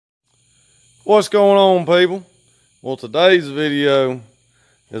What's going on, people? Well, today's video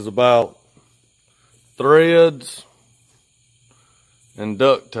is about threads and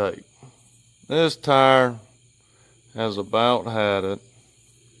duct tape. This tire has about had it.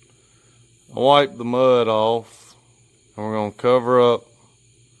 I wiped the mud off and we're going to cover up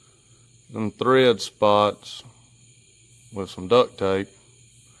them thread spots with some duct tape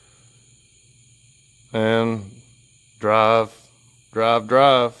and drive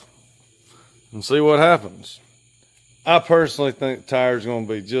and see what happens. I personally think the tire's going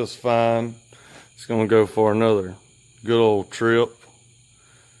to be just fine. It's going to go for another good old trip.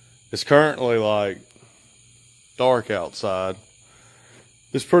 It's currently like dark outside.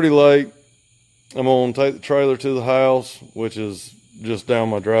 It's pretty late. I'm going to take the trailer to the house, which is just down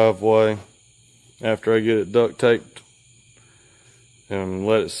my driveway, after I get it duct taped, and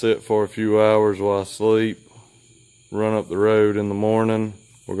let it sit for a few hours while I sleep. Run up the road in the morning.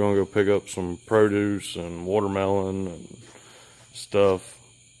 We're going to go pick up some produce and watermelon and stuff.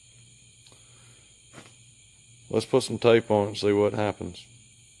 Let's put some tape on it and see what happens.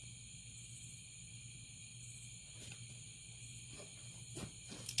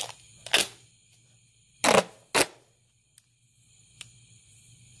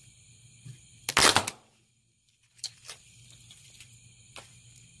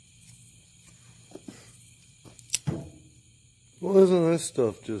 Well, isn't this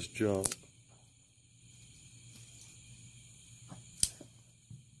stuff just junk?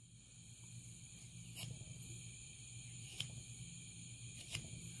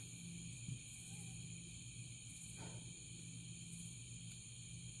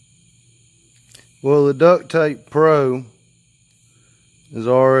 Well, the Duct Tape Pro is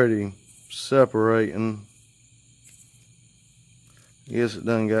already separating. I guess it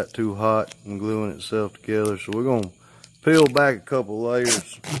done got too hot and gluing itself together, so we're going to peel back a couple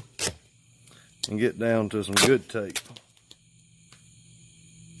layers and get down to some good tape.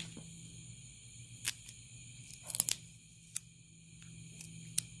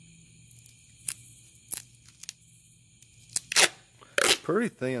 Pretty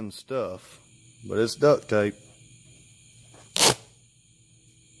thin stuff, but it's duct tape.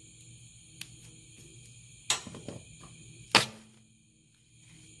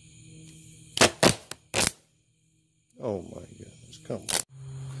 Oh my goodness, come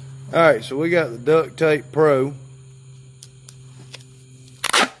on. Alright, so we got the Duct Tape Pro.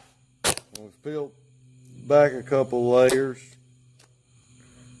 We've peeled back a couple layers,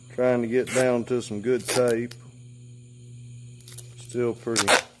 trying to get down to some good tape. Still pretty.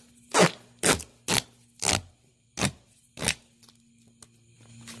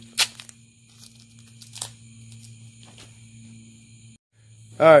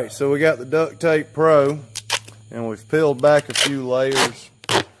 Alright, so we got the Duct Tape Pro. And we've peeled back a few layers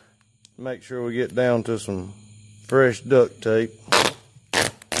to make sure we get down to some fresh duct tape.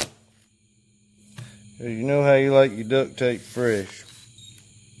 You know how you like your duct tape fresh.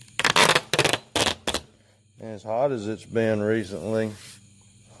 And as hot as it's been recently,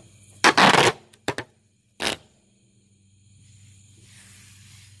 it's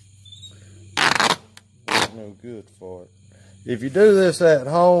no good for it. If you do this at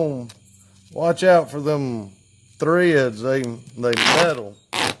home, watch out for them threads. They metal,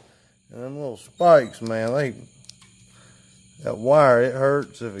 and them little spikes, man, that wire, it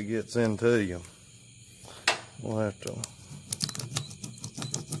hurts if it gets into you. We'll have to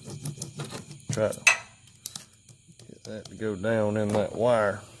try to get that to go down in that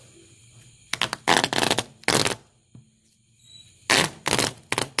wire.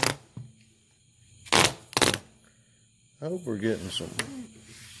 I hope we're getting some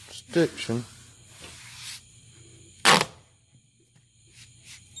stiction.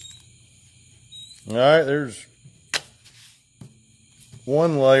 Alright, there's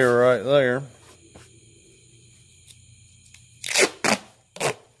one layer right there.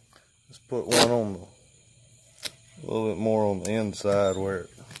 Let's put one on a little bit more on the inside where it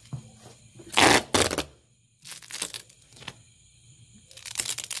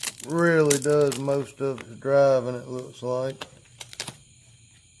really does most of its driving, it looks like.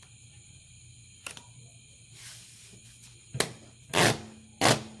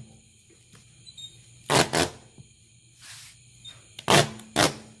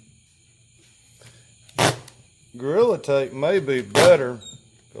 Gorilla Tape may be better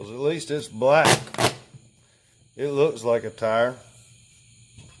because at least it's black. It looks like a tire.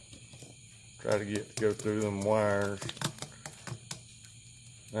 Try to go through them wires.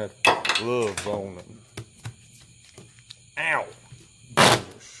 That gloves on them. Ow! Those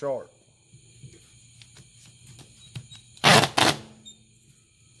are sharp.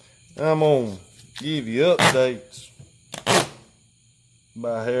 I'm gonna give you updates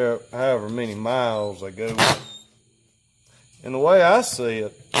by however many miles I go. And the way I see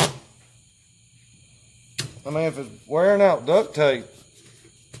it, I mean, if it's wearing out duct tape,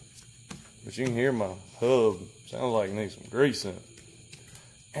 but you can hear my hub, sounds like it needs some grease in it.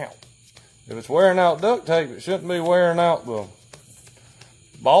 Ow. If it's wearing out duct tape, it shouldn't be wearing out the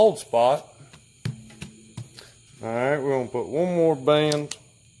bald spot. All right, we're gonna put one more band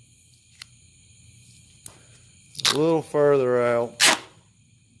a little further out.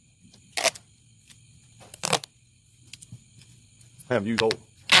 Have used old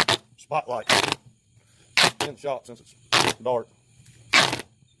spotlight in the shop since it's dark. I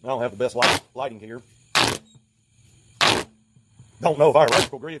don't have the best lighting here. Don't know if our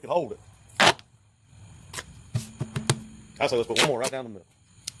electrical grid could hold it. I say let's put one more right down the middle.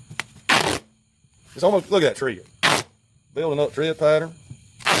 It's almost, look at that tread. Building up tread pattern.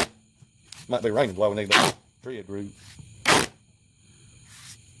 Might be raining, why we need that tread root.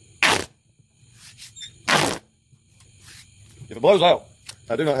 If it blows out,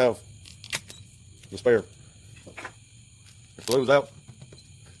 I do not have the spare. If it blows out,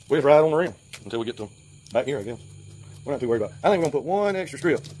 we just ride on the rim until we get to back here, I guess. We're not too worried about it. I think we're going to put one extra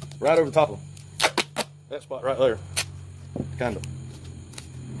strip right over the top of that spot right there to kind of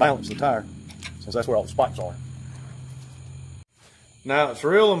balance the tire, since that's where all the spikes are. Now, it's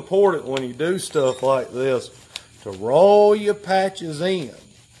real important when you do stuff like this to roll your patches in.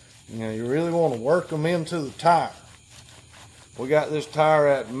 You know, you really want to work them into the tire. We got this tire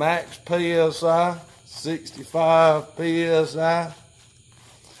at max PSI, 65 PSI.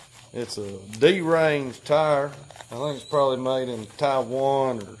 It's a D-range tire. I think it's probably made in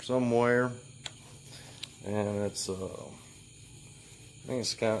Taiwan or somewhere. And it's, I think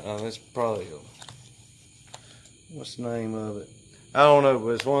it's kind of, it's probably, what's the name of it? I don't know,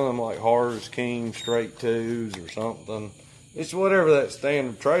 but it's one of them like Harvest King straight twos or something. It's whatever that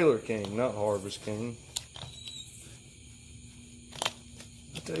standard Trailer King, not Harvest King.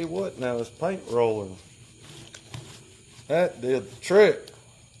 I tell you what, now this paint roller, that did the trick.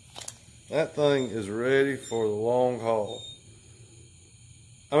 That thing is ready for the long haul.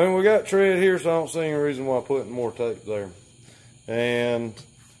 I mean, we got tread here, so I don't see any reason why putting more tape there. And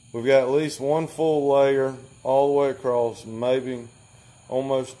we've got at least one full layer all the way across, maybe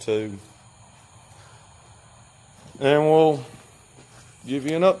almost two. And we'll give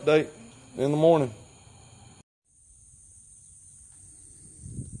you an update in the morning.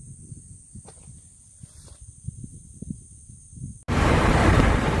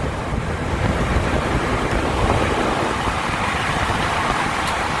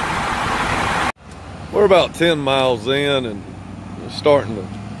 We're about 10 miles in and it's starting to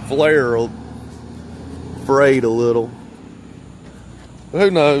flare, frayed a little. But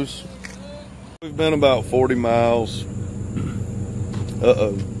who knows? We've been about 40 miles.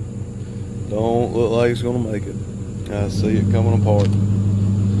 Uh-oh. Don't look like it's gonna make it. I see it coming apart.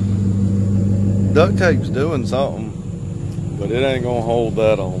 Duct tape's doing something, but it ain't gonna hold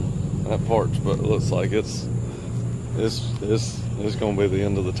that on. That part's, but it looks like it's gonna be the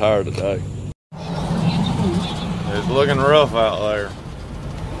end of the tire today. It's looking rough out there.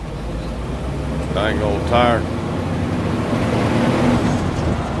 Dang old tire.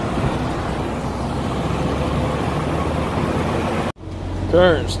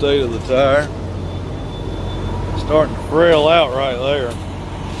 Current state of the tire. Starting to frail out right there.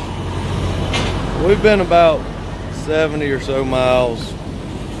 We've been about 70 or so miles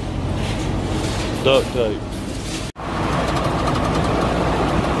duct tape.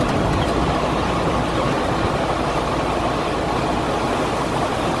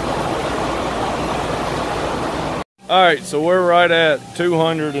 All right, so we're right at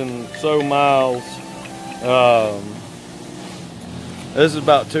 200 and so miles. This is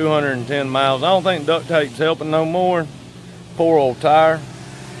about 210 miles. I don't think duct tape's helping no more. Poor old tire.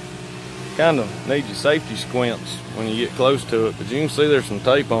 Kind of needs your safety squints when you get close to it, but you can see there's some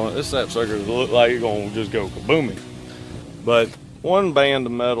tape on it. This sucker look like it's gonna just go kabooming. But one band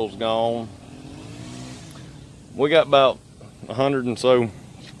of metal's gone. We got about 100 and so,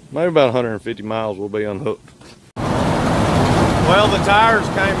 maybe about 150 miles we'll be unhooked. Well, the tires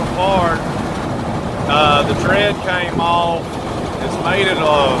came apart. The tread came off. It's made it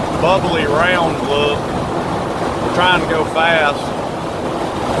a bubbly round look. We're trying to go fast.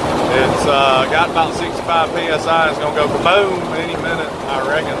 It's got about 65 PSI. It's gonna go kaboom any minute, I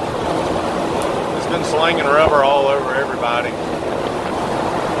reckon. It's been slinging rubber all over everybody.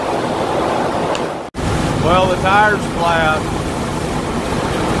 Well, the tire's flat.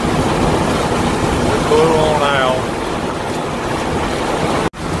 It blew on out.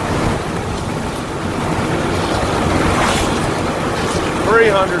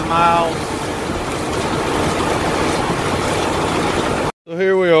 300 miles. So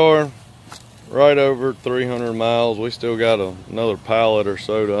here we are, right over 300 miles. We still got another pallet or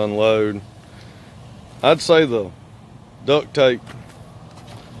so to unload. I'd say the duct tape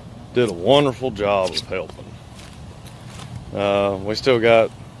did a wonderful job of helping. We still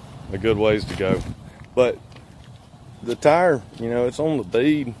got a good ways to go, but the tire, you know, it's on the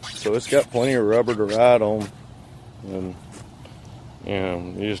bead, so it's got plenty of rubber to ride on, and you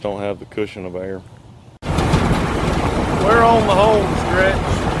know, you just don't have the cushion of air. We're on the home stretch,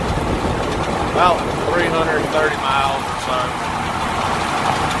 about 330 miles or so.